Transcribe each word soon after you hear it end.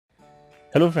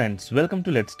Hello friends, welcome to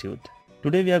Letstute.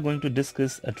 Today we are going to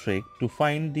discuss a trick to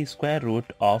find the square root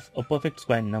of a perfect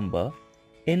square number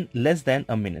in less than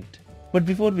a minute. But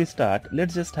before we start,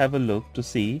 let's just have a look to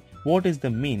see what is the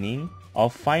meaning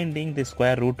of finding the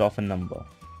square root of a number.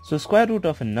 So square root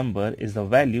of a number is the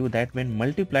value that when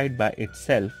multiplied by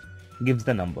itself gives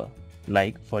the number.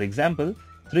 Like for example,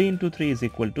 3 into 3 is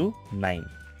equal to 9.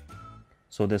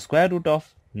 So the square root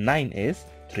of 9 is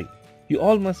 3. You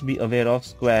all must be aware of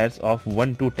squares of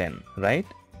 1 to 10, right?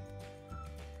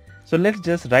 So let's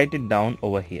just write it down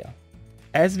over here.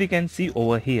 As we can see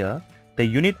over here, the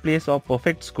unit place of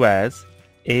perfect squares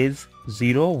is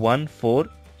 0, 1, 4,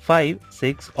 5,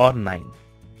 6 or 9.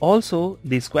 Also,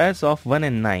 the squares of 1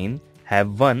 and 9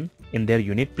 have 1 in their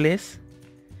unit place.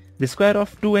 The square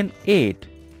of 2 and 8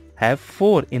 have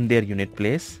 4 in their unit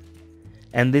place.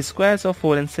 And the squares of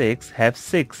 4 and 6 have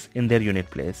 6 in their unit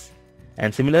place.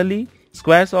 And similarly,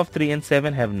 squares of 3 and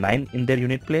 7 have 9 in their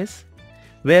unit place,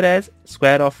 whereas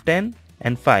square of 10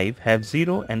 and 5 have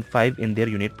 0 and 5 in their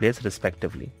unit place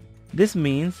respectively. This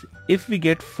means if we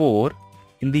get 4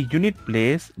 in the unit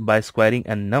place by squaring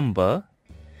a number,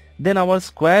 then our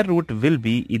square root will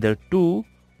be either 2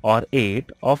 or 8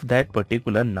 of that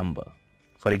particular number.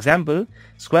 For example,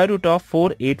 square root of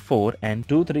 484 and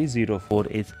 2304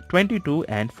 is 22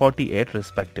 and 48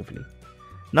 respectively.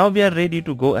 Now we are ready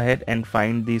to go ahead and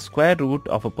find the square root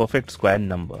of a perfect square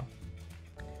number.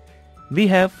 We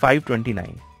have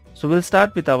 529. So we'll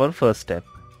start with our first step.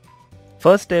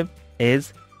 First step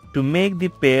is to make the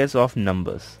pairs of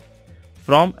numbers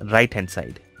from right hand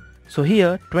side. So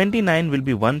here 29 will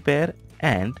be one pair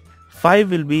and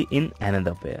 5 will be in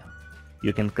another pair.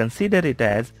 You can consider it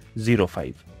as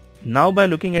 05. Now by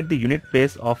looking at the unit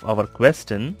place of our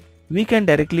question, we can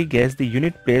directly guess the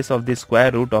unit place of the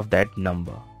square root of that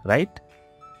number, right?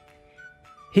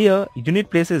 Here unit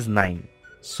place is 9.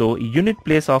 So unit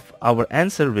place of our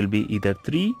answer will be either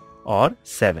 3 or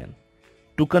 7.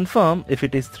 To confirm if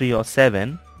it is 3 or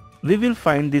 7, we will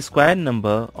find the square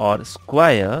number or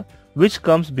square which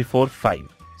comes before 5.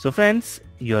 So friends,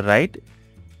 you're right.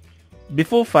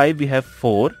 Before 5 we have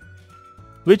 4,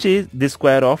 which is the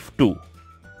square of 2,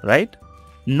 right?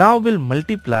 Now we'll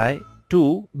multiply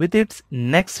 2 with its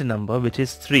next number, which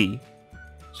is 3.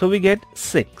 So we get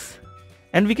 6.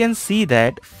 And we can see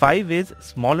that 5 is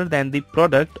smaller than the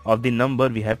product of the number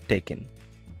we have taken.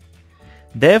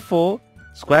 Therefore,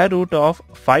 square root of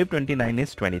 529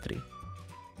 is 23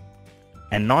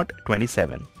 and not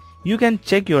 27. You can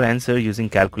check your answer using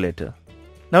calculator.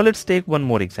 Now let's take one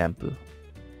more example.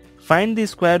 Find the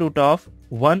square root of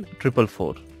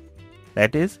 1444,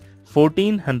 that is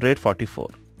 1444.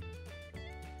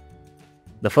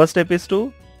 The first step is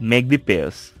to make the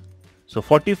pairs. So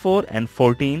 44 and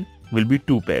 14 will be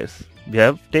two pairs. We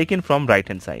have taken from right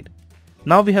hand side.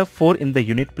 Now we have 4 in the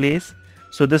unit place.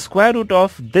 So the square root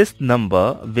of this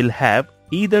number will have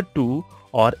either 2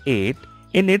 or 8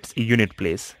 in its unit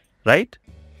place, right?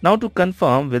 Now to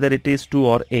confirm whether it is 2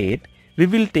 or 8, we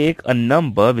will take a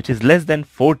number which is less than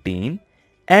 14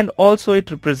 and also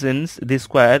it represents the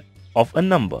square of a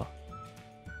number,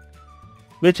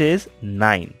 which is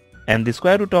 9. And the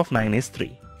square root of 9 is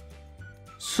 3.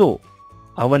 So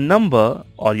our number,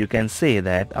 or you can say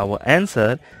that our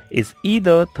answer, is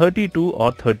either 32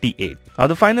 or 38. Now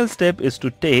the final step is to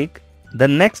take the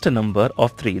next number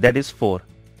of 3, that is 4,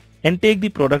 and take the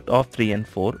product of 3 and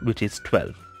 4, which is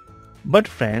 12. But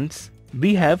friends,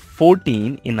 we have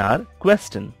 14 in our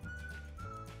question.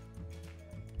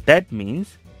 That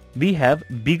means we have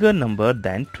bigger number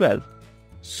than 12.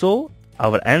 So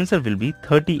our answer will be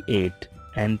 38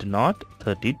 and not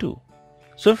 32.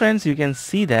 So friends, you can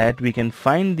see that we can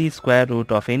find the square root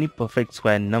of any perfect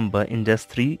square number in just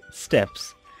 3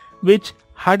 steps, which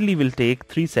hardly will take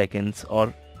 3 seconds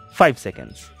or 5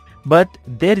 seconds. But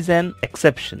there is an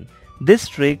exception. This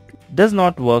trick does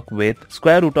not work with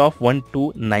square root of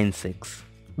 1296,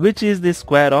 which is the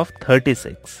square of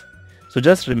 36. So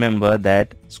just remember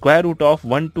that square root of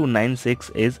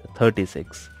 1296 is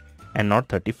 36 and not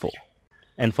 34.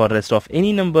 And for rest of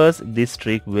any numbers, this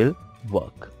trick will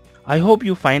work. I hope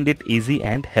you find it easy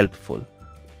and helpful.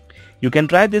 You can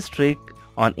try this trick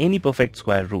on any perfect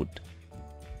square root.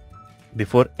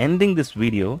 Before ending this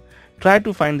video, try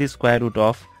to find the square root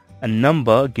of a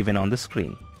number given on the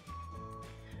screen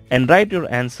and write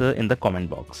your answer in the comment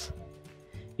box.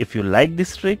 If you like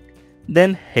this trick,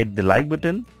 then hit the like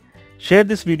button, share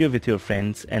this video with your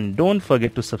friends, and don't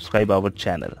forget to subscribe our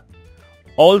channel.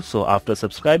 Also, after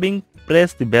subscribing,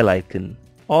 press the bell icon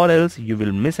or else you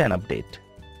will miss an update.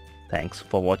 Thanks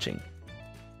for watching.